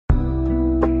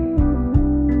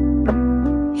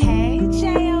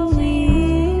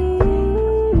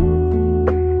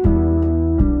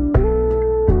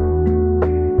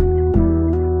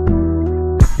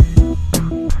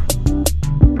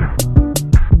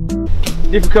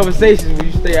different conversations when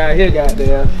you stay out here,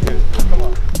 goddamn. Come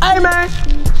on. Hey man,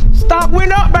 stock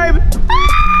went up, baby.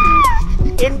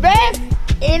 Invest.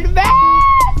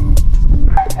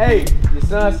 Hey, your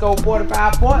son scored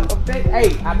 45 points.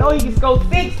 Hey, I know he can score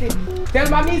 60. Tell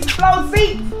him I need some flow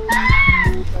seats.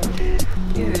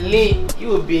 He's lit.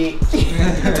 You a big.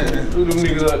 Look them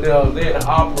niggas up there. They at the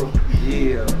opera.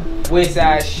 Yeah.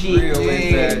 Westside shit. Real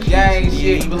Westside gang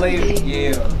shit. You believe it?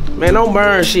 Yeah. Man, don't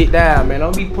burn shit down, man.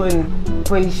 Don't be putting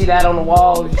shit out on the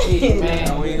wall and shit, man.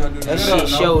 No, we ain't gonna do that. That shit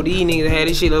show. These niggas had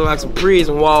this shit look like some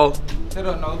prison walls. Shut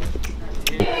up, no.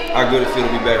 How good it feel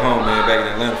to be back home, man. Back in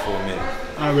Atlanta for a minute.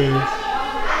 I mean,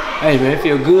 hey man, it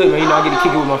feel good, man. You know, I get to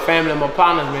kick it with my family and my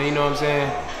partners, man. You know what I'm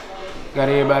saying? Got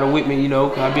everybody with me, you know,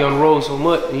 cause I be on the road so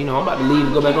much. You know, I'm about to leave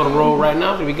and go back on the road right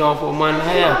now. I'm gonna be gone for a month and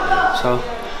a half. So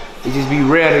it just be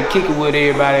rare to kick it with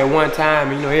everybody at one time.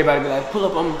 And, you know, everybody be like, pull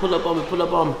up on me, pull up on me, pull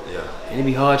up on me. Yeah. And it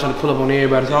be hard trying to pull up on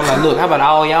everybody. So I'm like, look, how about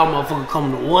all y'all motherfuckers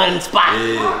come to one spot?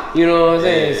 Yeah. You know what I'm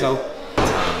saying? So.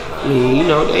 Yeah, you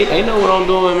know, they know what I'm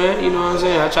doing, man. You know what I'm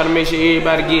saying? I try to make sure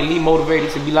everybody get at least motivated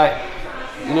to be like,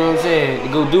 you know what I'm saying?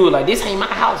 To go do it. Like, this ain't my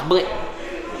house, but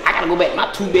I gotta go back to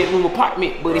my 2-bedroom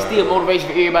apartment. But it's still motivation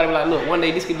for everybody to be like, look, one day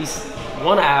this could be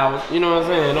 1 hour. You know what I'm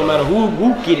saying? No matter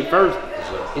who get it first.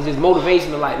 It's just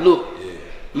motivation to like, look,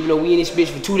 even though we in this bitch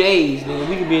for 2 days, nigga,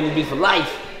 we can be in this bitch for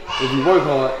life. If you work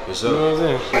hard, you know what I'm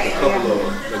saying? Like a couple of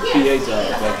like PA jobs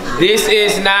back in the day. This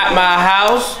is not my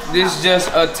house. This is just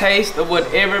a taste of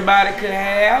what everybody could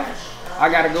have. I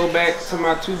gotta go back to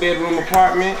my 2-bedroom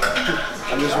apartment.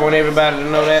 I just want everybody to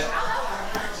know that.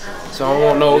 So I don't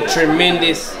want no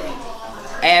tremendous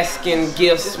asking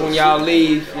gifts when y'all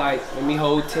leave. Like, let me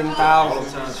hold 10,000. That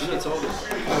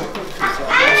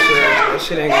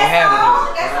shit ain't gonna happen.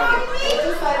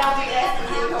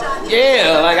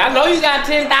 Yeah, like I know you got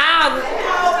 10,000.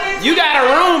 You got a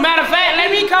room. Matter of fact,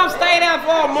 let me come stay there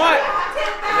for a month.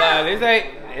 Nah, this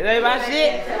ain't my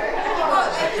shit. If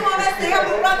you want us to help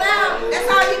you run out, that's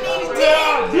all you need is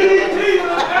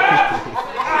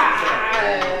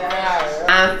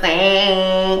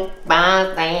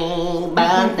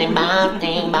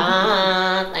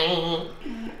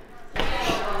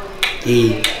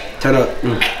Turn up,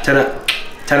 turn up,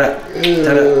 turn up,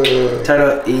 turn up, turn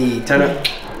up, turn up.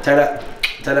 Turn up,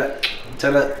 turn up,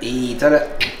 turn up, turn up,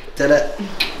 turn up,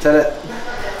 turn up,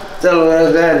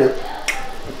 turn up.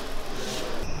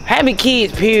 Having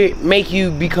kids, period, make you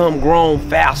become grown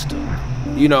faster,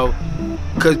 you know,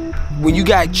 cause when you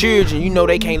got children, you know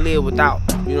they can't live without,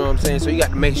 you know what I'm saying? So you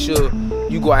got to make sure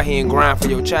you go out here and grind for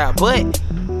your child. But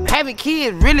having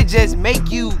kids really just make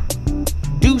you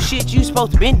do shit you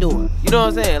supposed to been doing, you know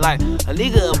what I'm saying? Like a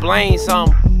nigga will blame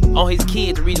something on his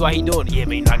kid the reason why he doing it. Yeah,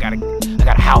 man, I got a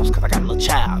house because I got a little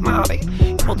child. Nah, they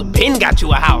supposed to been got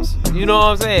you a house. You know what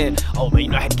I'm saying? Oh man, you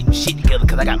know I had to get my shit together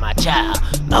because I got my child.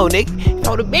 No, nigga, you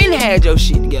supposed to been had your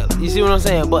shit together. You see what I'm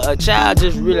saying? But a child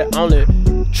just really only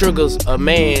triggers a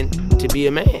man to be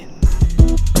a man.